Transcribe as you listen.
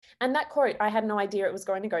And that quote, I had no idea it was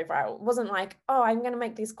going to go viral. It wasn't like, oh, I'm going to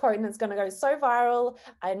make this quote and it's going to go so viral.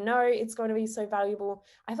 I know it's going to be so valuable.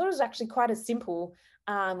 I thought it was actually quite a simple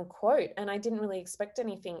quote, and I didn't really expect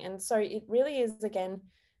anything. And so it really is, again,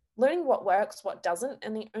 learning what works, what doesn't.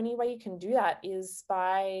 And the only way you can do that is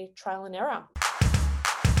by trial and error.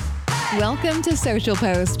 Welcome to Social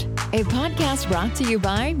Post, a podcast brought to you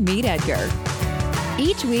by Meet Edgar.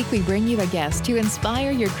 Each week, we bring you a guest to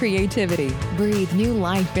inspire your creativity, breathe new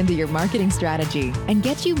life into your marketing strategy, and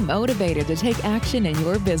get you motivated to take action in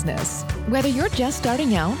your business. Whether you're just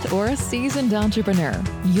starting out or a seasoned entrepreneur,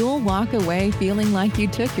 you'll walk away feeling like you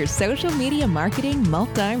took your social media marketing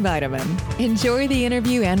multivitamin. Enjoy the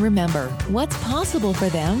interview and remember, what's possible for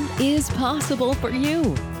them is possible for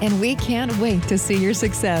you. And we can't wait to see your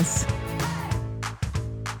success.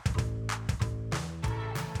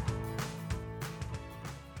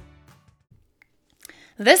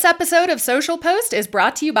 This episode of Social Post is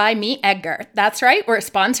brought to you by Meet Edgar. That's right, we're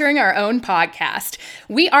sponsoring our own podcast.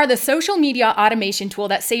 We are the social media automation tool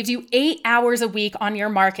that saves you 8 hours a week on your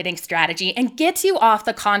marketing strategy and gets you off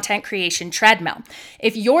the content creation treadmill.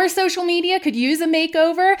 If your social media could use a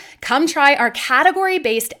makeover, come try our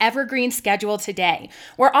category-based evergreen schedule today.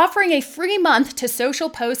 We're offering a free month to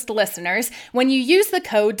Social Post listeners when you use the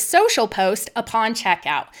code SOCIALPOST upon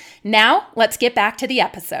checkout. Now, let's get back to the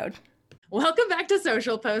episode. Welcome back to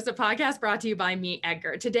Social Post, a podcast brought to you by Meet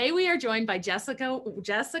Edgar. Today, we are joined by Jessica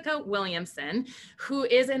Williamson, who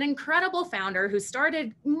is an incredible founder who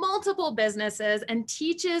started multiple businesses and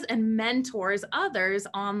teaches and mentors others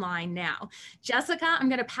online now. Jessica, I'm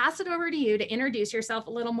going to pass it over to you to introduce yourself a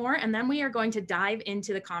little more, and then we are going to dive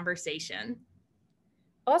into the conversation.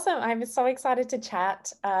 Awesome. I'm so excited to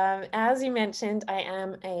chat. As you mentioned, I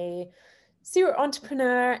am a serial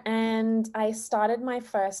entrepreneur, and I started my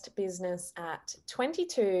first business at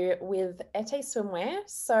 22 with Ete Swimwear.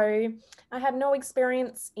 So I had no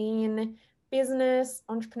experience in business,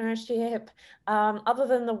 entrepreneurship, other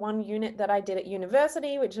than the one unit that I did at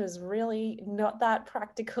university, which was really not that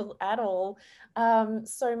practical at all.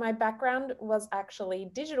 So my background was actually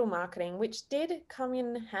digital marketing, which did come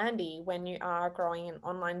in handy when you are growing an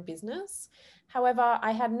online business. However,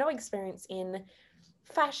 I had no experience in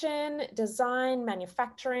fashion, design,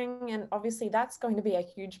 manufacturing, and obviously that's going to be a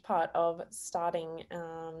huge part of starting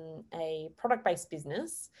a product-based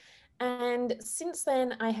business. And since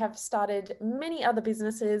then, I have started many other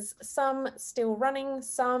businesses, some still running,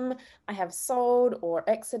 some I have sold or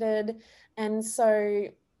exited. And so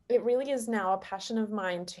it really is now a passion of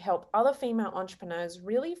mine to help other female entrepreneurs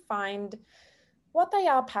really find what they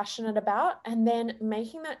are passionate about and then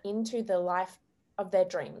making that into the life of their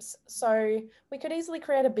dreams. So we could easily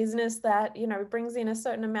create a business that, brings in a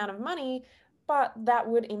certain amount of money, but that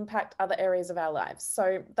would impact other areas of our lives.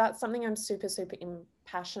 So that's something I'm super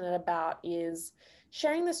passionate about, is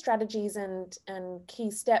sharing the strategies and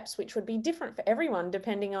key steps, which would be different for everyone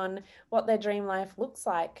depending on what their dream life looks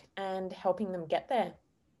like, and helping them get there.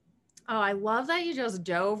 Oh, I love that you just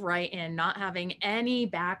dove right in, not having any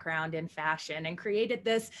background in fashion, and created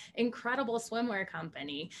this incredible swimwear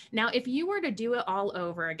company. Now, if you were to do it all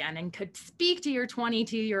over again and could speak to your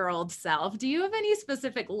 22-year-old self, do you have any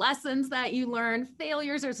specific lessons that you learned,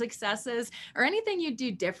 failures or successes, or anything you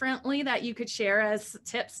do differently that you could share as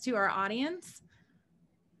tips to our audience?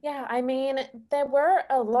 Yeah, I mean, there were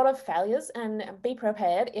a lot of failures, and be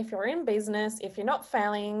prepared. If you're in business, if you're not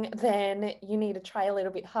failing, then you need to try a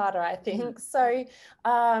little bit harder, I think. So,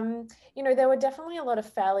 there were definitely a lot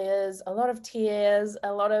of failures, a lot of tears,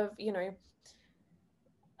 a lot of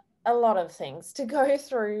things to go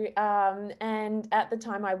through. And at the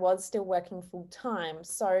time, I was still working full time.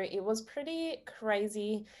 So it was pretty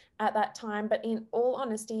crazy at that time. But in all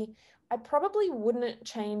honesty, I probably wouldn't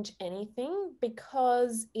change anything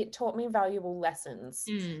because it taught me valuable lessons.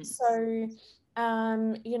 So,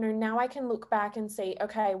 now I can look back and see,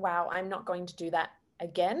 okay, wow, I'm not going to do that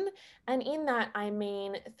again. And in that, I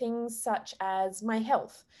mean things such as my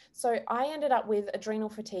health. So I ended up with adrenal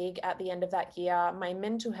fatigue at the end of that year. My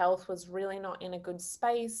mental health was really not in a good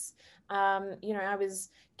space. I was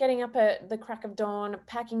getting up at the crack of dawn,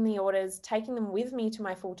 packing the orders, taking them with me to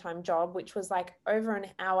my full-time job, which was like over an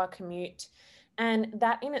hour commute. And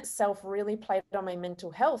that in itself really played on my mental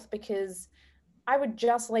health, because I would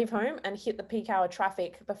just leave home and hit the peak hour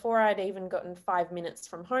traffic before I'd even gotten 5 minutes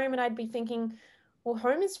from home. And I'd be thinking, well,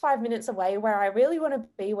 home is 5 minutes away where I really want to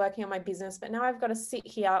be working on my business, but now I've got to sit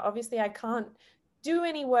here. Obviously, I can't do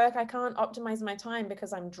any work. I can't optimize my time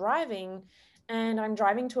because I'm driving, and I'm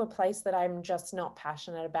driving to a place that I'm just not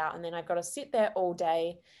passionate about. And then I've got to sit there all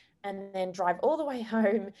day. and then drive all the way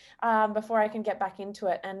home before I can get back into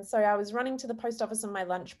it. And so I was running to the post office on my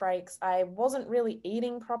lunch breaks. I wasn't really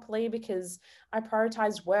eating properly because I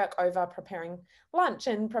prioritized work over preparing lunch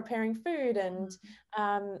and preparing food and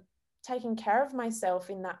taking care of myself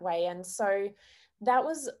in that way. And so that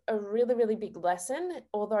was a really, really big lesson,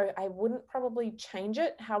 although I wouldn't probably change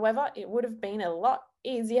it. However, it would have been a lot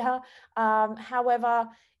easier. However,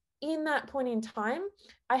 in that point in time,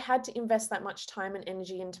 I had to invest that much time and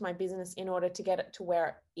energy into my business in order to get it to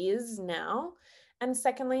where it is now. And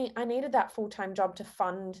secondly, I needed that full-time job to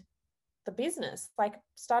fund the business. Like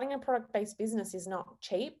starting a product-based business is not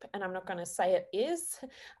cheap, and I'm not going to say it is.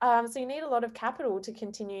 So you need a lot of capital to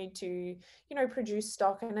continue to, produce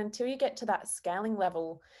stock. And until you get to that scaling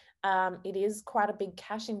level, it is quite a big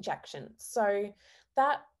cash injection. So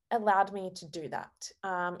that allowed me to do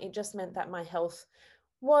that. It just meant that my health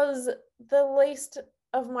was the least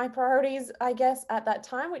of my priorities, I guess, at that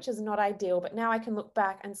time, which is not ideal. But now I can look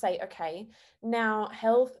back and say, okay, now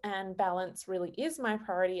health and balance really is my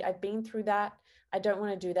priority. I've been through that. I don't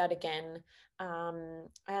want to do that again.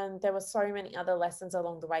 And there were so many other lessons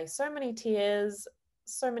along the way, so many tears,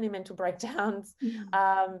 so many mental breakdowns.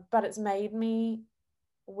 But it's made me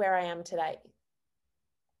where I am today.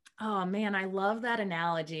 Oh man, I love that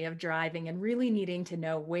analogy of driving and really needing to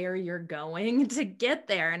know where you're going to get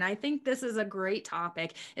there. And I think this is a great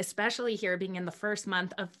topic, especially here being in the first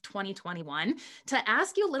month of 2021, to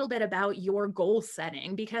ask you a little bit about your goal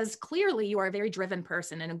setting, because clearly you are a very driven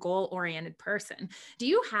person and a goal-oriented person. Do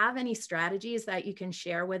you have any strategies that you can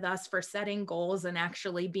share with us for setting goals and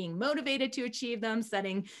actually being motivated to achieve them,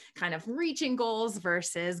 setting kind of reaching goals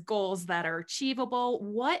versus goals that are achievable?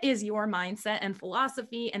 What is your mindset and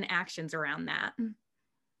philosophy and actions around that?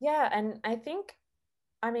 Yeah, and I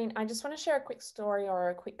just want to share a quick story or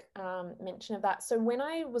a quick mention of that. So when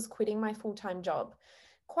I was quitting my full-time job,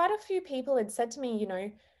 quite a few people had said to me,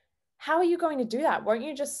 how are you going to do that? Won't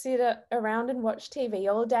you just sit around and watch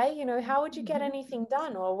TV all day? How would you get anything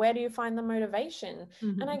done? Or where do you find the motivation?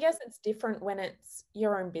 And I guess it's different when it's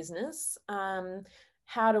your own business.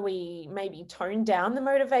 How do we maybe tone down the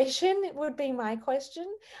motivation? It would be my question.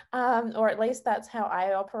 Or at least that's how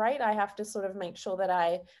I operate. I have to sort of make sure that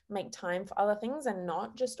I make time for other things and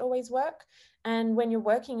not just always work. And when you're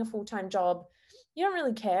working a full-time job, you don't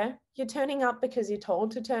really care. You're turning up because you're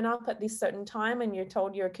told to turn up at this certain time and you're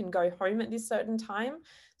told you can go home at this certain time.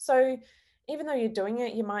 So even though you're doing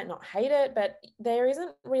it, you might not hate it, but there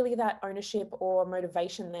isn't really that ownership or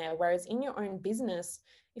motivation there. Whereas in your own business,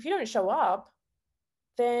 if you don't show up,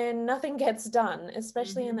 then nothing gets done,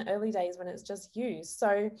 especially in the early days when it's just you.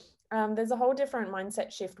 So there's a whole different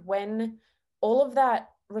mindset shift when all of that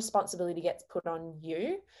responsibility gets put on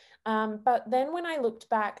you. But then when I looked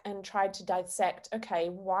back and tried to dissect, okay,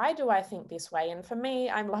 why do I think this way? And for me,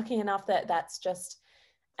 I'm lucky enough that that's just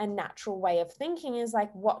a natural way of thinking, is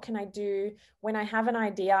like, what can I do when I have an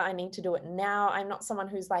idea? I need to do it now. I'm not someone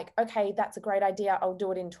who's like, okay, that's a great idea, I'll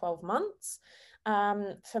do it in 12 months.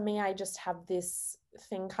 For me, I just have this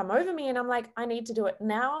thing come over me and I'm like, I need to do it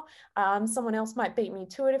now. Someone else might beat me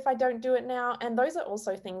to it if I don't do it now. And those are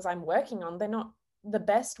also things I'm working on. They're not the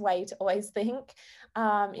best way to always think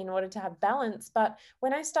in order to have balance. But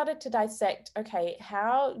when I started to dissect, okay,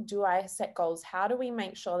 how do I set goals? How do we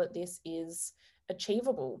make sure that this is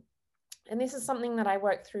achievable? And this is something that I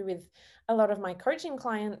work through with a lot of my coaching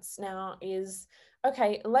clients now is,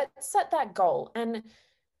 okay, let's set that goal. And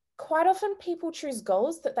quite often people choose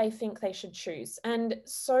goals that they think they should choose. And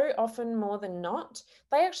so often more than not,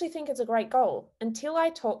 they actually think it's a great goal until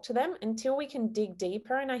I talk to them, until we can dig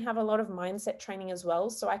deeper. And I have a lot of mindset training as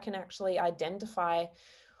well. So I can actually identify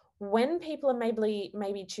when people are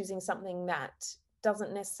maybe choosing something that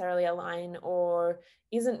doesn't necessarily align or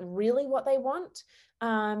isn't really what they want.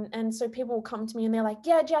 And so people will come to me and they're like,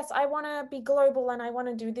 yeah, Jess, I want to be global and I want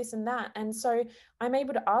to do this and that. And so I'm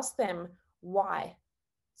able to ask them why.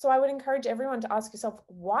 So I would encourage everyone to ask yourself,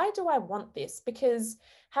 why do I want this? Because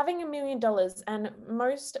having $1 million, and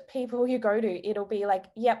most people you go to, it'll be like,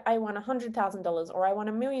 yep, I want $100,000 or I want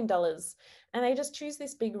 $1 million. And they just choose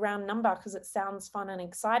this big round number because it sounds fun and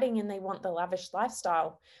exciting and they want the lavish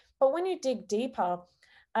lifestyle. But when you dig deeper,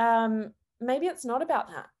 maybe it's not about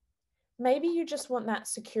that. Maybe you just want that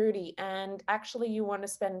security and actually you want to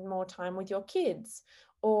spend more time with your kids,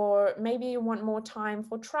 or maybe you want more time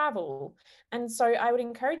for travel. And so I would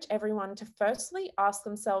encourage everyone to firstly ask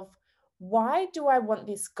themselves, why do I want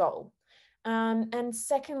this goal? And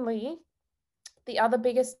secondly, the other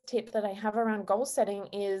biggest tip that I have around goal setting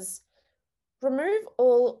is remove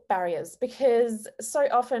all barriers, because so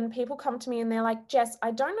often people come to me and they're like, Jess,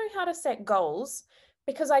 I don't know how to set goals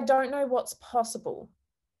because I don't know what's possible.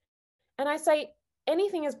 And I say,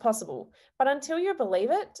 anything is possible, but until you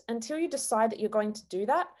believe it, until you decide that you're going to do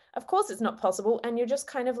that, of course it's not possible. And you're just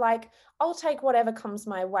kind of like, I'll take whatever comes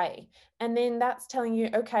my way. And then that's telling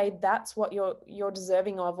you, okay, that's what you're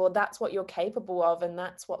deserving of, or that's what you're capable of, and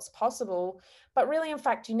that's what's possible. But really, in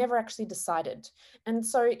fact, you never actually decided. And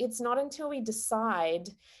so it's not until we decide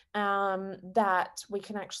that we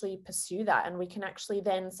can actually pursue that, and we can actually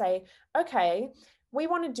then say, okay, we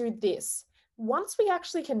want to do this. Once we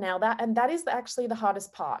actually can nail that, and that is actually the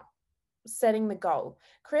hardest part, setting the goal.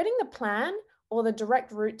 Creating the plan or the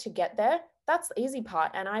direct route to get there, that's the easy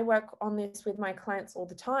part. And I work on this with my clients all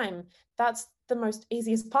the time. That's the most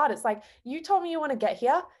easiest part. It's like, you told me you want to get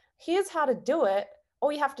here. Here's how to do it.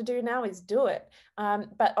 All you have to do now is do it.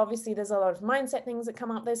 But obviously there's a lot of mindset things that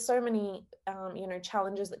come up. There's so many,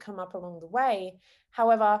 challenges that come up along the way.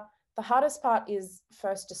 However, the hardest part is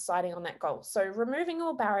first deciding on that goal. So removing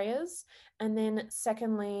all barriers. And then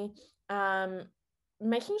secondly,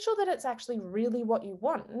 making sure that it's actually really what you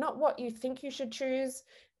want, not what you think you should choose,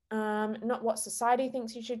 not what society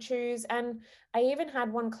thinks you should choose. And I even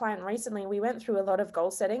had one client recently, we went through a lot of goal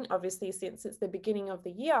setting, obviously, since it's the beginning of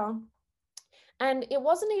the year. And it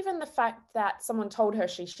wasn't even the fact that someone told her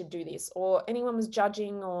she should do this, or anyone was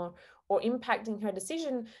judging or impacting her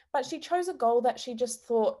decision, but she chose a goal that she just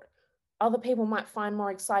thought other people might find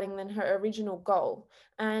more exciting than her original goal.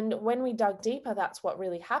 And when we dug deeper, that's what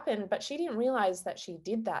really happened. But she didn't realize that she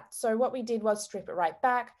did that. So what we did was strip it right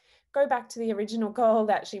back, go back to the original goal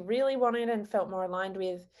that she really wanted and felt more aligned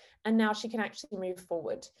with. And now she can actually move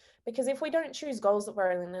forward. Because if we don't choose goals that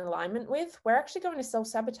we're in alignment with, we're actually going to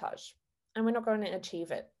self-sabotage and we're not going to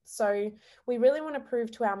achieve it. So we really want to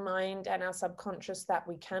prove to our mind and our subconscious that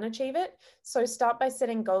we can achieve it. So start by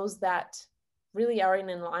setting goals that really are in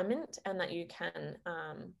alignment and that you can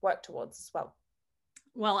work towards as well.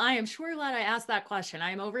 Well, I am sure glad I asked that question.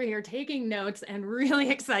 I'm over here taking notes and really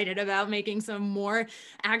excited about making some more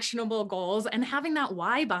actionable goals and having that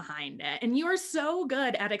why behind it. And you are so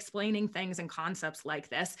good at explaining things and concepts like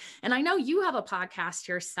this. And I know you have a podcast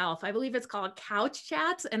yourself. I believe it's called Couch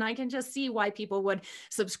Chats. And I can just see why people would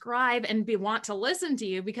subscribe and want to listen to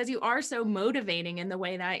you, because you are so motivating in the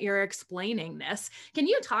way that you're explaining this. Can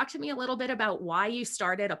you talk to me a little bit about why you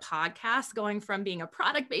started a podcast, going from being a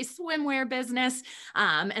product-based swimwear business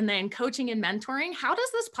and then coaching and mentoring? How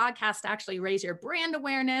does this podcast actually raise your brand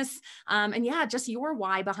awareness? And yeah, just your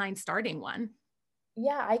why behind starting one.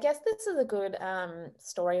 Yeah, I guess this is a good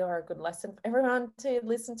story or a good lesson for everyone to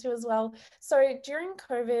listen to as well. So during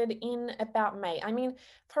COVID in about May, I mean,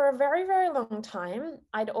 for a very, very long time,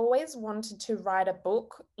 I'd always wanted to write a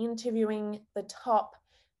book interviewing the top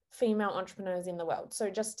female entrepreneurs in the world. So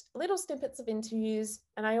just little snippets of interviews.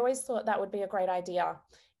 And I always thought that would be a great idea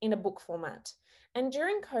in a book format. And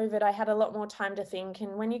during COVID, I had a lot more time to think.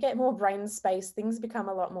 And when you get more brain space, things become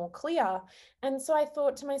a lot more clear. And so I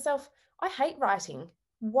thought to myself, I hate writing.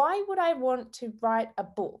 Why would I want to write a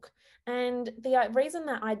book? And the reason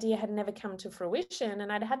that idea had never come to fruition,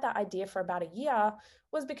 and I'd had that idea for about a year,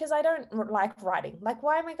 was because I don't like writing. Like,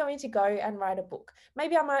 why am I going to go and write a book?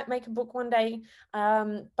 Maybe I might make a book one day,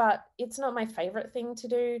 but it's not my favorite thing to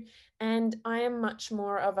do. And I am much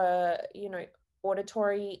more of a,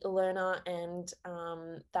 auditory learner, and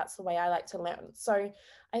that's the way I like to learn. So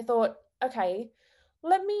I thought, okay,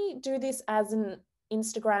 let me do this as an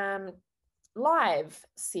Instagram live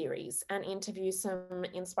series and interview some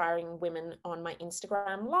inspiring women on my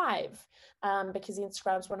Instagram live, because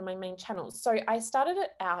Instagram is one of my main channels. So I started it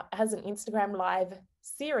out as an Instagram live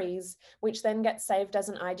series, which then gets saved as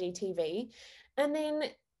an IGTV. And then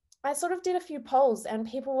I sort of did a few polls and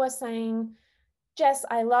people were saying, Jess,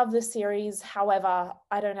 I love the series. However,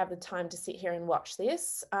 I don't have the time to sit here and watch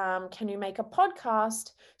this. Can you make a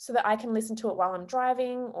podcast so that I can listen to it while I'm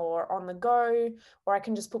driving or on the go, or I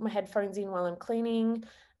can just put my headphones in while I'm cleaning?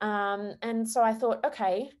 And so I thought,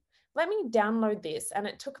 okay, let me download this. And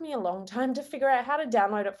it took me a long time to figure out how to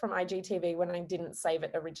download it from IGTV when I didn't save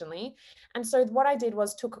it originally. And so what I did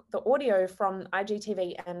was took the audio from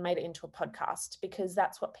IGTV and made it into a podcast, because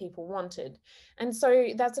that's what people wanted. And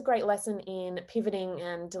so that's a great lesson in pivoting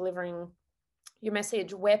and delivering your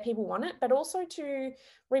message where people want it, but also to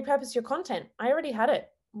repurpose your content. I already had it.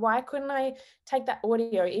 Why couldn't I take that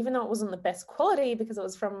audio, even though it wasn't the best quality because it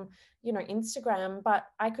was from, Instagram, but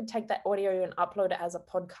I could take that audio and upload it as a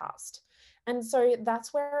podcast. And so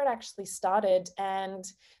that's where it actually started. And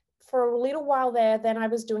for a little while there, then I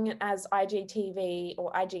was doing it as IGTV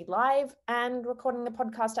or IG Live and recording the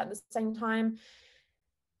podcast at the same time.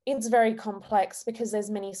 It's very complex because there's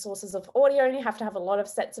many sources of audio and you have to have a lot of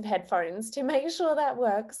sets of headphones to make sure that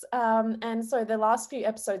works. And so the last few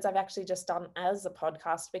episodes I've actually just done as a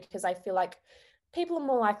podcast because I feel like people are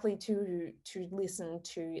more likely to listen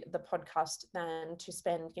to the podcast than to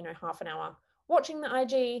spend, half an hour watching the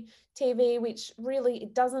IGTV, which really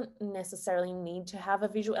it doesn't necessarily need to have a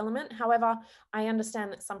visual element. However, I understand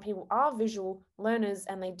that some people are visual learners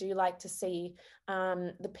and they do like to see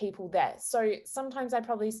the people there. So sometimes I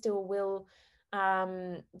probably still will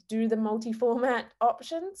do the multi-format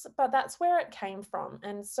options, but that's where it came from.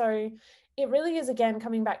 And so it really is, again,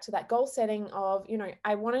 coming back to that goal setting of,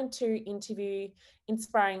 I wanted to interview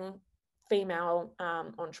inspiring female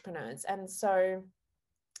entrepreneurs. And so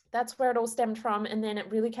that's where it all stemmed from. And then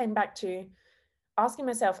it really came back to asking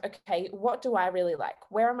myself, okay, what do I really like?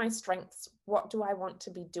 Where are my strengths? What do I want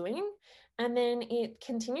to be doing? And then it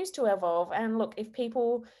continues to evolve. And look, if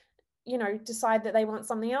people, decide that they want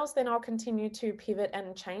something else, then I'll continue to pivot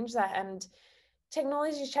and change that. And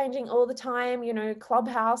technology is changing all the time.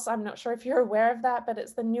 Clubhouse, I'm not sure if you're aware of that, but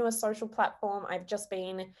it's the newest social platform. I've just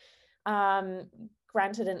been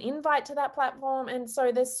granted an invite to that platform. And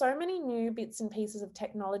so there's so many new bits and pieces of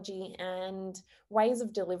technology and ways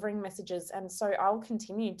of delivering messages. And so I'll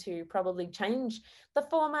continue to probably change the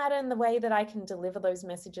format and the way that I can deliver those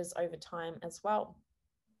messages over time as well.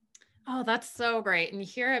 Oh, that's so great. And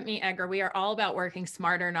here at Meet Edgar, we are all about working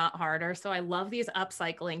smarter, not harder. So I love these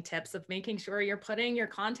upcycling tips of making sure you're putting your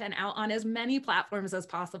content out on as many platforms as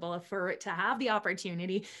possible for it to have the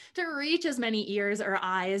opportunity to reach as many ears or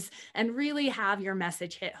eyes and really have your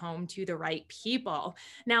message hit home to the right people.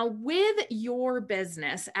 Now, with your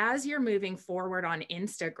business, as you're moving forward on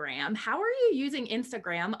Instagram, how are you using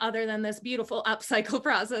Instagram other than this beautiful upcycle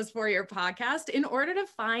process for your podcast in order to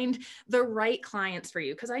find the right clients for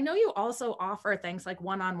you? Because I know you also offer things like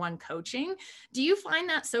one-on-one coaching. Do you find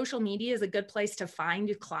that social media is a good place to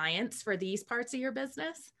find clients for these parts of your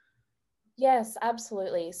business? Yes,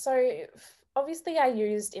 absolutely. So obviously I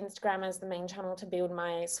used Instagram as the main channel to build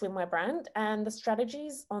my swimwear brand, and the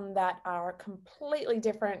strategies on that are completely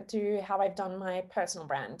different to how I've done my personal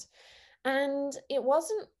brand. And it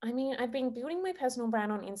wasn't, I've been building my personal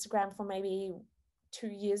brand on Instagram for maybe 2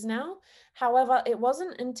 years now. However, it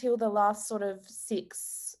wasn't until the last sort of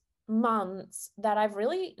 6 months that I've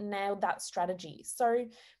really nailed that strategy. So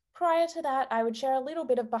prior to that, I would share a little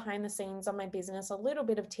bit of behind the scenes on my business, a little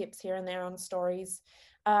bit of tips here and there on stories.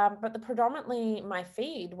 But predominantly my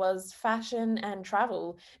feed was fashion and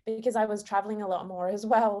travel because I was traveling a lot more as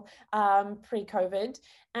well pre-COVID.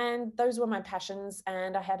 And those were my passions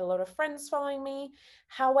and I had a lot of friends following me.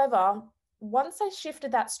 However, once I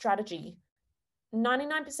shifted that strategy,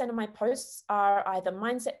 99% of my posts are either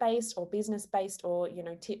mindset based or business based or,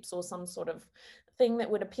 tips or some sort of thing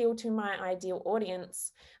that would appeal to my ideal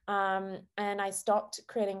audience. And I stopped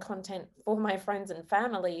creating content for my friends and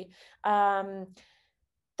family.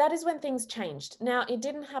 That is when things changed. Now, it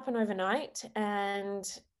didn't happen overnight. And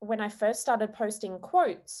when I first started posting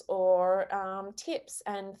quotes or tips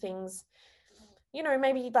and things,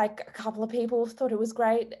 maybe like a couple of people thought it was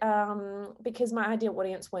great because my ideal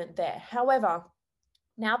audience weren't there. However,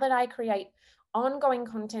 now that I create ongoing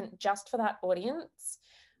content just for that audience,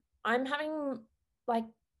 I'm having like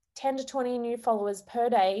 10 to 20 new followers per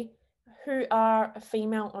day who are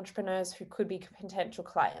female entrepreneurs who could be potential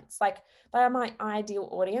clients. Like they are my ideal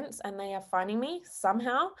audience and they are finding me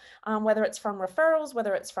somehow, whether it's from referrals,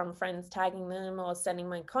 whether it's from friends tagging them or sending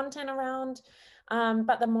my content around.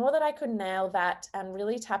 But the more that I could nail that and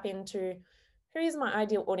really tap into who is my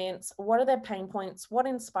ideal audience, what are their pain points, what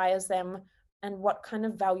inspires them, and what kind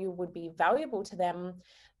of value would be valuable to them,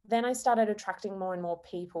 then I started attracting more and more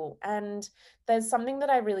people. And there's something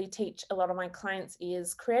that I really teach a lot of my clients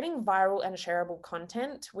is creating viral and shareable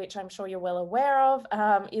content, which I'm sure you're well aware of,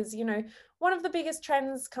 is, one of the biggest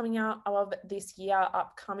trends coming out of this year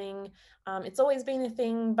upcoming. It's always been a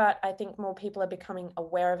thing, but I think more people are becoming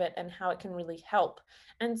aware of it and how it can really help.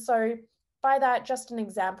 And so by that, just an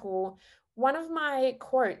example, one of my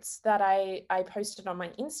quotes that I posted on my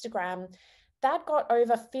Instagram, that got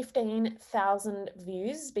over 15,000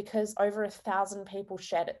 views because over 1,000 people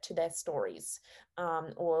shared it to their stories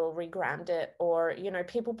or regrammed it, or,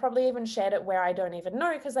 people probably even shared it where I don't even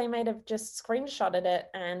know because they may have just screenshotted it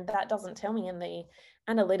and that doesn't tell me in the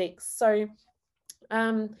analytics. So,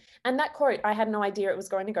 and that quote, I had no idea it was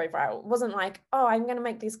going to go viral. It wasn't like, oh, I'm going to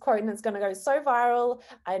make this quote and it's going to go so viral.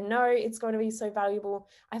 I know it's going to be so valuable.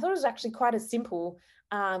 I thought it was actually quite a simple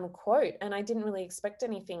quote and I didn't really expect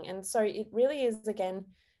anything. And so it really is, again,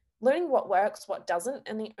 learning what works, what doesn't.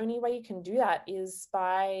 And the only way you can do that is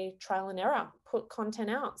by trial and error. Put content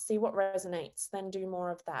out, see what resonates, then do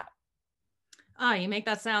more of that. Oh, you make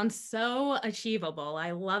that sound so achievable.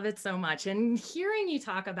 I love it so much. And hearing you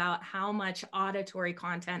talk about how much auditory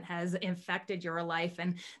content has infected your life,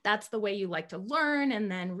 and that's the way you like to learn, and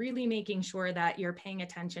then really making sure that you're paying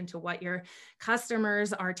attention to what your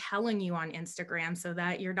customers are telling you on Instagram so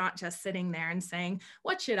that you're not just sitting there and saying,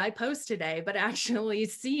 what should I post today? But actually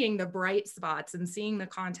seeing the bright spots and seeing the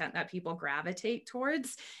content that people gravitate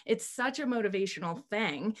towards. It's such a motivational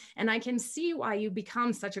thing. And I can see why you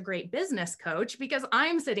become such a great business coach, because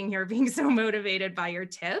I'm sitting here being so motivated by your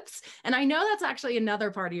tips. And I know that's actually another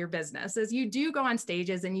part of your business is you do go on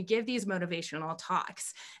stages and you give these motivational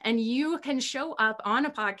talks, and you can show up on a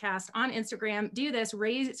podcast, on Instagram, do this,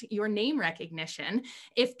 raise your name recognition.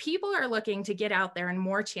 If people are looking to get out there in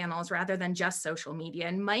more channels rather than just social media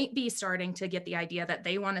and might be starting to get the idea that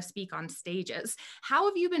they want to speak on stages, how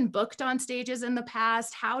have you been booked on stages in the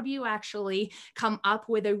past? How do you actually come up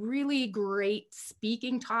with a really great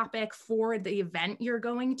speaking topic for the event you're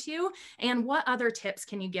going to? And what other tips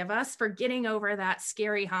can you give us for getting over that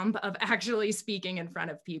scary hump of actually speaking in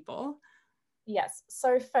front of people? Yes.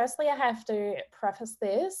 So firstly, I have to preface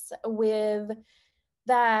this with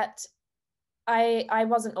that I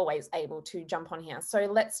wasn't always able to jump on here. So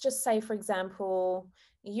let's just say, for example,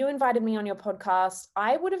 you invited me on your podcast.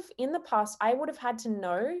 In the past, I would have had to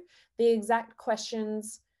know the exact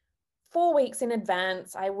questions 4 weeks in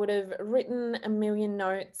advance. I would have written a million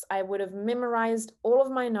notes. I would have memorized all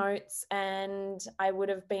of my notes, and I would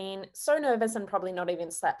have been so nervous and probably not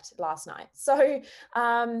even slept last night. So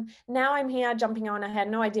now I'm here jumping on. I had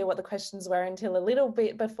no idea what the questions were until a little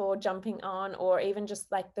bit before jumping on, or even just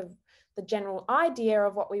like the general idea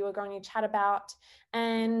of what we were going to chat about.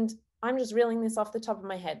 And I'm just reeling this off the top of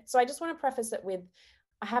my head. So I just want to preface it with,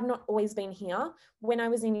 I have not always been here. When I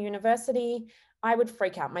was in university, I would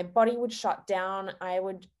freak out. My body would shut down. It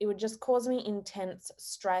would just cause me intense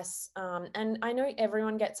stress. And I know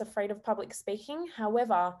everyone gets afraid of public speaking.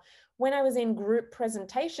 However, when I was in group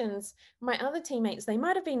presentations, my other teammates, they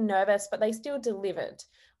might have been nervous, but they still delivered.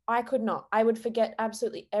 I could not. I would forget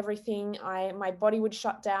absolutely everything. My body would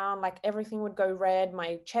shut down, like everything would go red.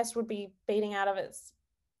 My chest would be beating out of its,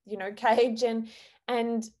 cage,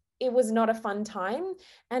 and it was not a fun time.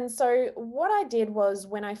 And so what I did was,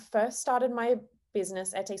 when I first started my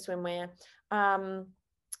business, Ete Swimwear,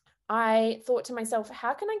 I thought to myself,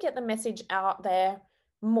 how can I get the message out there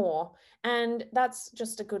more? And that's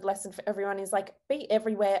just a good lesson for everyone, is like, be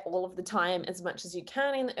everywhere all of the time as much as you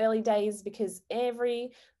can in the early days, because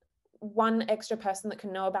every one extra person that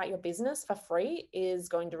can know about your business for free is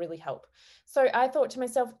going to really help. So I thought to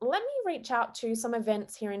myself, let me reach out to some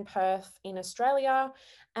events here in Perth in Australia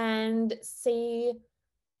and see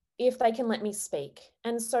if they can let me speak.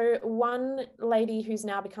 And so one lady who's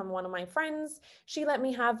now become one of my friends, she let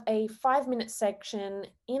me have a 5-minute section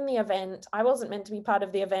in the event. I wasn't meant to be part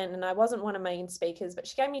of the event and I wasn't one of my main speakers, but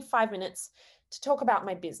she gave me 5 minutes to talk about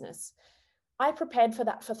my business. I prepared for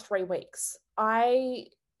that for 3 weeks. I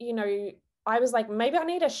was like, maybe I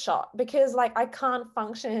need a shot, because like I can't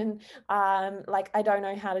function. Like I don't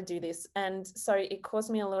know how to do this. And so it caused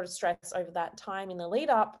me a lot of stress over that time in the lead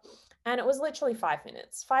up. And it was literally 5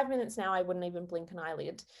 minutes. 5 minutes now, I wouldn't even blink an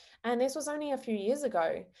eyelid. And this was only a few years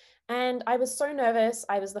ago. And I was so nervous.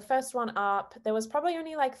 I was the first one up. There was probably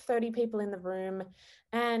only like 30 people in the room.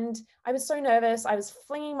 And I was so nervous. I was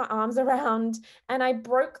flinging my arms around, and I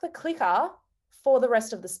broke the clicker for the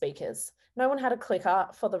rest of the speakers. No one had a clicker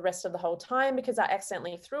for the rest of the whole time, because I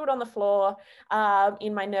accidentally threw it on the floor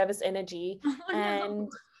in my nervous energy. And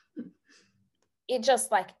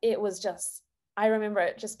I remember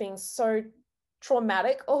it just being so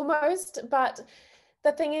traumatic almost. But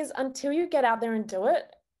the thing is, until you get out there and do it,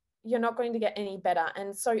 you're not going to get any better.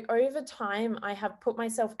 And so over time, I have put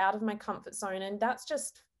myself out of my comfort zone, and that's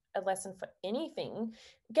just a lesson for anything.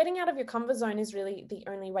 Getting out of your comfort zone is really the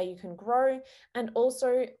only way you can grow, and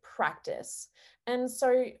also practice. And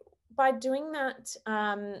so by doing that,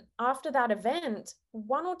 after that event,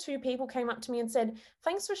 1 or 2 people came up to me and said,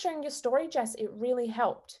 thanks for sharing your story, Jess. It really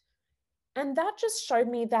helped. And that just showed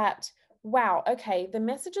me that, wow, okay, the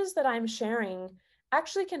messages that I'm sharing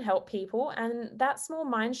actually can help people. And that small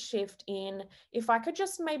mind shift in, if I could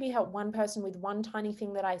just maybe help one person with one tiny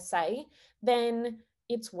thing that I say, then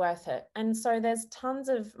it's worth it. And so there's tons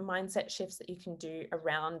of mindset shifts that you can do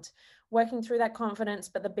around working through that confidence.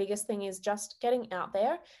 But the biggest thing is just getting out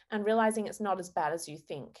there and realizing it's not as bad as you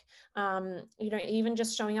think. Even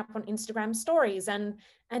just showing up on Instagram stories and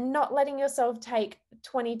not letting yourself take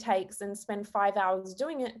 20 takes and spend 5 hours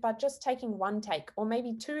doing it, but just taking one take or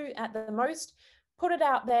maybe two at the most, put it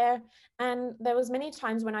out there. And there was many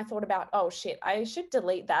times when I thought about, oh shit, I should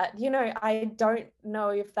delete that. I don't know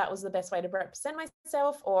if that was the best way to represent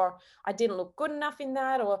myself, or I didn't look good enough in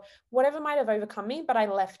that, or whatever might have overcome me, but I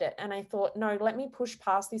left it. And I thought, no, let me push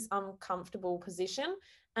past this uncomfortable position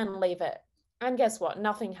and leave it. And guess what?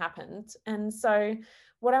 Nothing happened. And so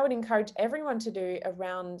what I would encourage everyone to do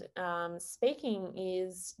around speaking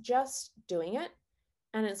is just doing it.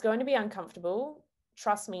 And it's going to be uncomfortable.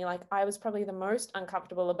 Trust me, like I was probably the most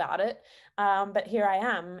uncomfortable about it, but here I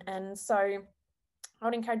am. And so I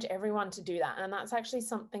would encourage everyone to do that. And that's actually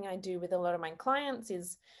something I do with a lot of my clients,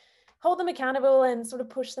 is hold them accountable and sort of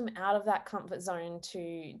push them out of that comfort zone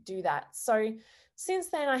to do that. So since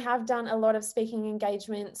then, I have done a lot of speaking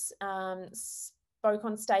engagements, spoke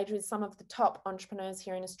on stage with some of the top entrepreneurs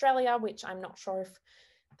here in Australia, which I'm not sure if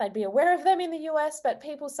they'd be aware of them in the US, but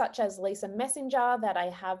people such as Lisa Messenger that I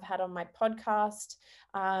have had on my podcast,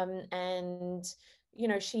 and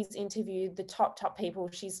she's interviewed the top people.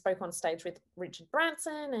 She spoke on stage with Richard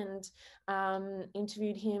Branson and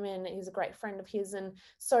interviewed him, and he's a great friend of his. And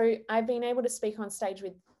so I've been able to speak on stage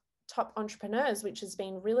with top entrepreneurs, which has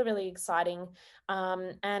been really, really exciting.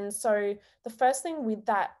 And so the first thing with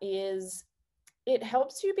that is it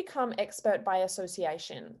helps you become expert by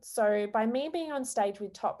association. So by me being on stage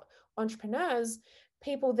with top entrepreneurs,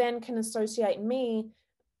 people then can associate me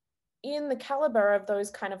in the caliber of those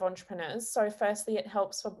kind of entrepreneurs. So firstly, it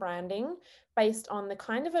helps for branding based on the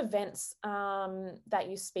kind of events that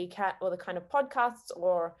you speak at, or the kind of podcasts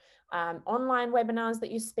or online webinars that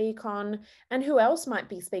you speak on, and who else might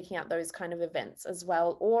be speaking at those kind of events as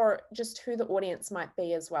well, or just who the audience might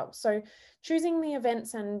be as well. So choosing the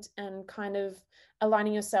events and kind of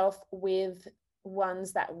aligning yourself with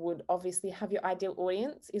ones that would obviously have your ideal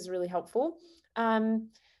audience is really helpful.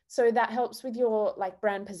 So that helps with your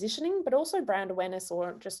brand positioning, but also brand awareness,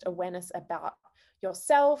 or just awareness about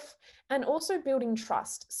yourself, and also building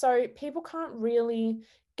trust. So people can't really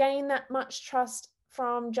gain that much trust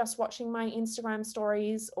from just watching my Instagram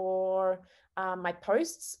stories or my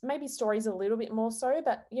posts, maybe stories a little bit more so.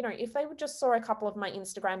 But, if they just saw a couple of my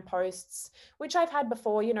Instagram posts, which I've had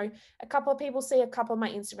before, a couple of people see a couple of my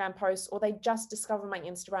Instagram posts, or they just discover my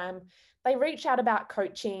Instagram, they reach out about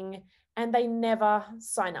coaching, and they never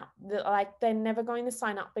sign up. They're never going to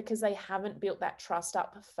sign up because they haven't built that trust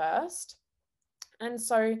up first. And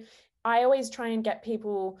so I always try and get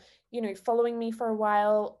people, following me for a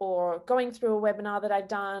while, or going through a webinar that I've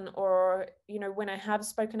done, or, when I have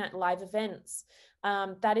spoken at live events.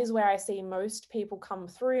 That is where I see most people come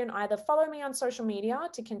through and either follow me on social media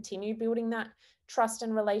to continue building that trust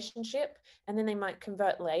and relationship, and then they might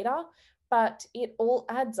convert later. But it all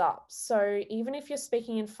adds up. So even if you're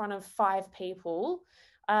speaking in front of 5 people,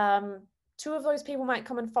 2 of those people might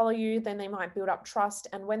come and follow you, then they might build up trust.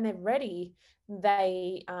 And when they're ready,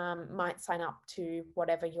 they might sign up to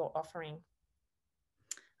whatever you're offering.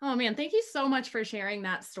 Oh man, thank you so much for sharing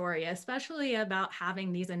that story, especially about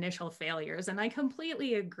having these initial failures. And I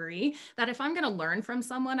completely agree that if I'm going to learn from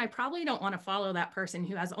someone, I probably don't want to follow that person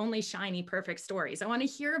who has only shiny, perfect stories. I want to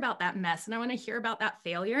hear about that mess, and I want to hear about that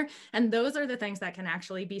failure. And those are the things that can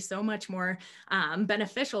actually be so much more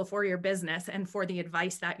beneficial for your business and for the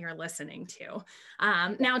advice that you're listening to.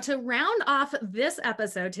 Now, to round off this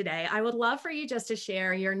episode today, I would love for you just to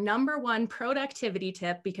share your number one productivity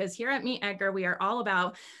tip, because here at Meet Edgar, we are all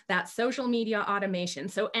about that social media automation.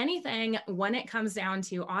 So anything when it comes down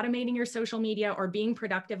to automating your social media or being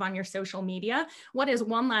productive on your social media, what is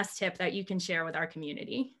one last tip that you can share with our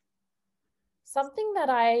community? Something that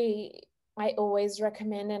I always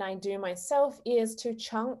recommend, and I do myself, is to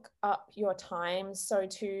chunk up your time. So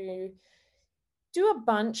to do a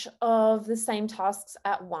bunch of the same tasks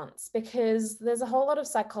at once, because there's a whole lot of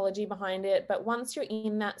psychology behind it. But once you're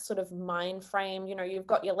in that sort of mind frame, you've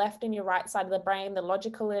got your left and your right side of the brain, the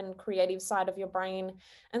logical and creative side of your brain.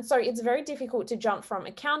 And so it's very difficult to jump from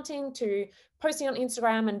accounting to posting on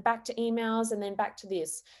Instagram and back to emails and then back to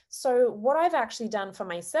this. So what I've actually done for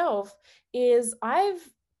myself is I've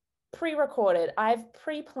pre-recorded, I've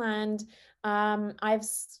pre-planned, I've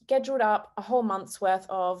scheduled up a whole month's worth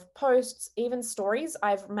of posts, even stories.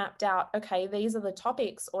 I've mapped out, okay, these are the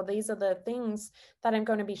topics, or these are the things that I'm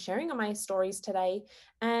going to be sharing on my stories today,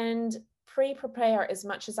 and pre-prepare as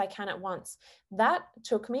much as I can at once. That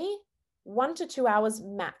took me 1 to 2 hours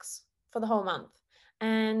max for the whole month.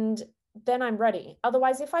 and then I'm ready.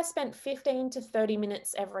 Otherwise, if I spent 15 to 30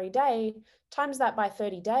 minutes every day, times that by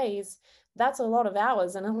 30 days, that's a lot of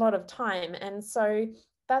hours and a lot of time. And so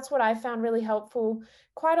that's what I found really helpful.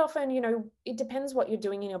 Quite often, it depends what you're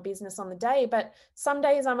doing in your business on the day, but some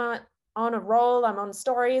days I'm on a roll, I'm on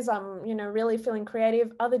stories, I'm, really feeling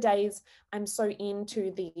creative. Other days I'm so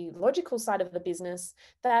into the logical side of the business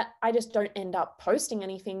that I just don't end up posting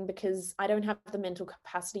anything because I don't have the mental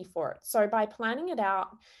capacity for it. So by planning it out,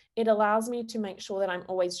 it allows me to make sure that I'm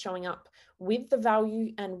always showing up with the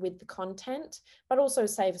value and with the content, but also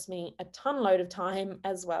saves me a ton load of time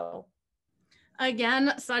as well.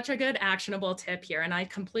 Again, such a good actionable tip here. And I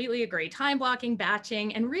completely agree. Time blocking,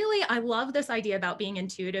 batching, and really, I love this idea about being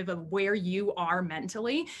intuitive of where you are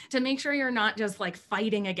mentally to make sure you're not just like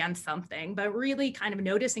fighting against something, but really kind of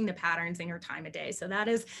noticing the patterns in your time of day. So that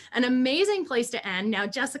is an amazing place to end. Now,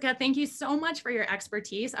 Jessica, thank you so much for your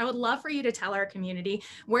expertise. I would love for you to tell our community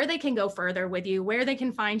where they can go further with you, where they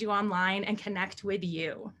can find you online and connect with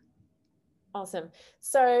you. Awesome.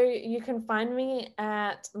 So you can find me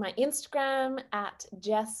at my Instagram at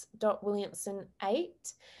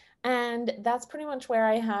jess.williamson8. And that's pretty much where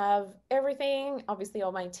I have everything, obviously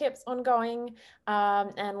all my tips ongoing,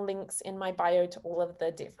 and links in my bio to all of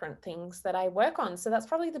the different things that I work on. So that's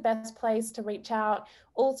probably the best place to reach out.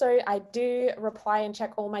 Also, I do reply and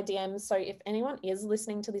check all my DMs. So if anyone is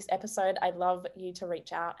listening to this episode, I'd love you to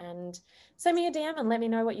reach out and send me a DM and let me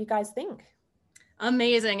know what you guys think.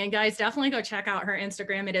 Amazing. And guys, definitely go check out her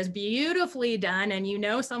Instagram. It is beautifully done. And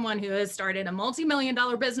someone who has started a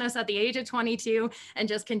multi-million-dollar business at the age of 22 and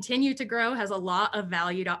just continue to grow has a lot of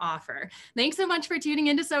value to offer. Thanks so much for tuning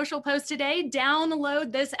into Social Post today.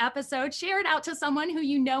 Download this episode, share it out to someone who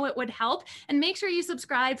it would help, and make sure you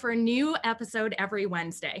subscribe for a new episode every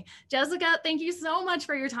Wednesday. Jessica, thank you so much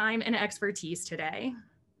for your time and expertise today.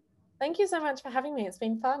 Thank you so much for having me. It's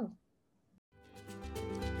been fun.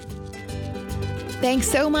 Thanks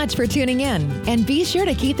so much for tuning in, and be sure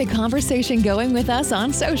to keep the conversation going with us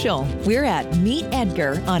on social. We're at Meet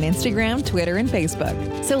Edgar on Instagram, Twitter, and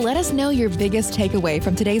Facebook. So let us know your biggest takeaway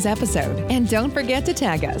from today's episode, and don't forget to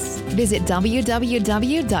tag us. Visit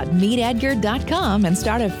www.meetedgar.com and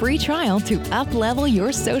start a free trial to up-level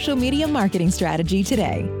your social media marketing strategy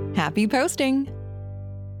today. Happy posting!